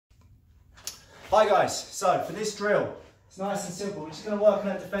Hi guys, so for this drill, it's nice and simple. We're just going to work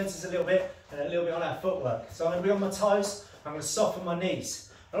on our defences a little bit and a little bit on our footwork. So I'm going to be on my toes, I'm going to soften my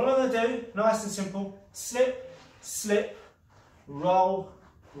knees. And all I'm going to do, nice and simple, slip, slip, roll,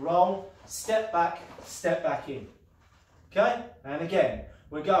 roll, step back in. Okay? And again,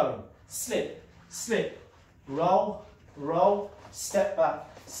 we're going slip, slip, roll, roll, step back,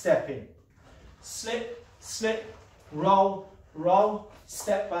 step in. Slip, slip, roll, roll,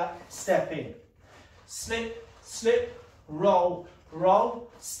 step back, step in. Slip, slip, roll, roll,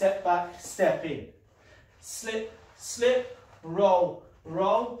 step back, step in. Slip, slip, roll,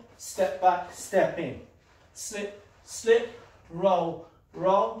 roll, step back, step in. Slip, slip, roll,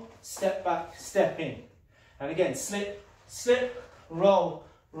 roll, step back, step in. And again, slip, slip, roll,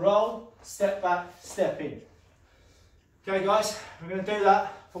 roll, step back, step in. Okay guys, we're going to do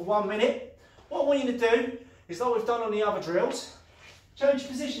that for 1 minute. What I want you to do is, like we've done on the other drills, change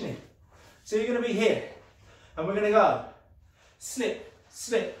your positioning. So you're going to be here, and we're going to go slip,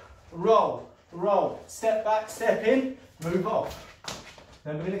 slip, roll, roll, step back, step in, move off.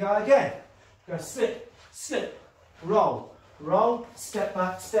 Then we're going to go again. Go slip, slip, roll, roll, step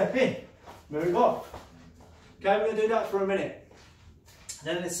back, step in, move off. Okay, we're going to do that for a minute.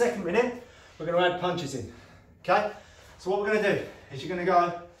 Then in the second minute, we're going to add punches in. Okay, so what we're going to do is you're going to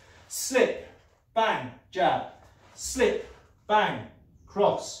go slip, bang, jab, slip, bang,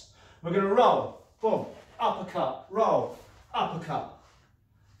 cross. We're going to roll, boom, uppercut, roll, uppercut.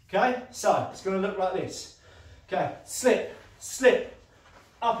 Okay, so it's going to look like this. Okay, slip, slip,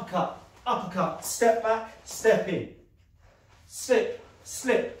 uppercut, uppercut, step back, step in. Slip,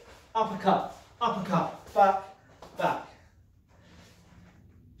 slip, uppercut, uppercut, back, back.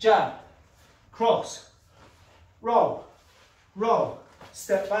 Jab, cross, roll, roll,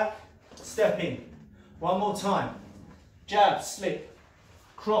 step back, step in. One more time. Jab, slip,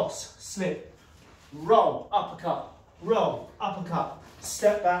 cross, slip, roll, uppercut,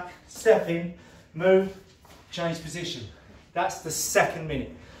 step back, step in, move, change position. That's the second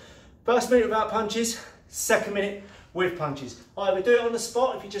minute. First minute without punches, second minute with punches. Either do it on the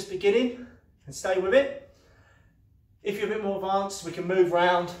spot if you're just beginning and stay with it. If you're a bit more advanced, we can move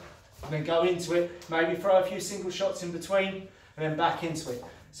around and then go into it, maybe throw a few single shots in between and then back into it.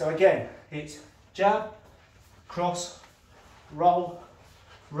 So again, it's jab, cross, roll,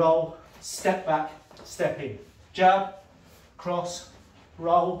 roll, step back, step in. Jab, cross,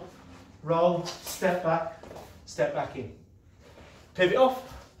 roll, roll, step back in. Pivot off,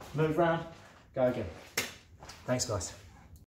 move round, go again. Thanks guys.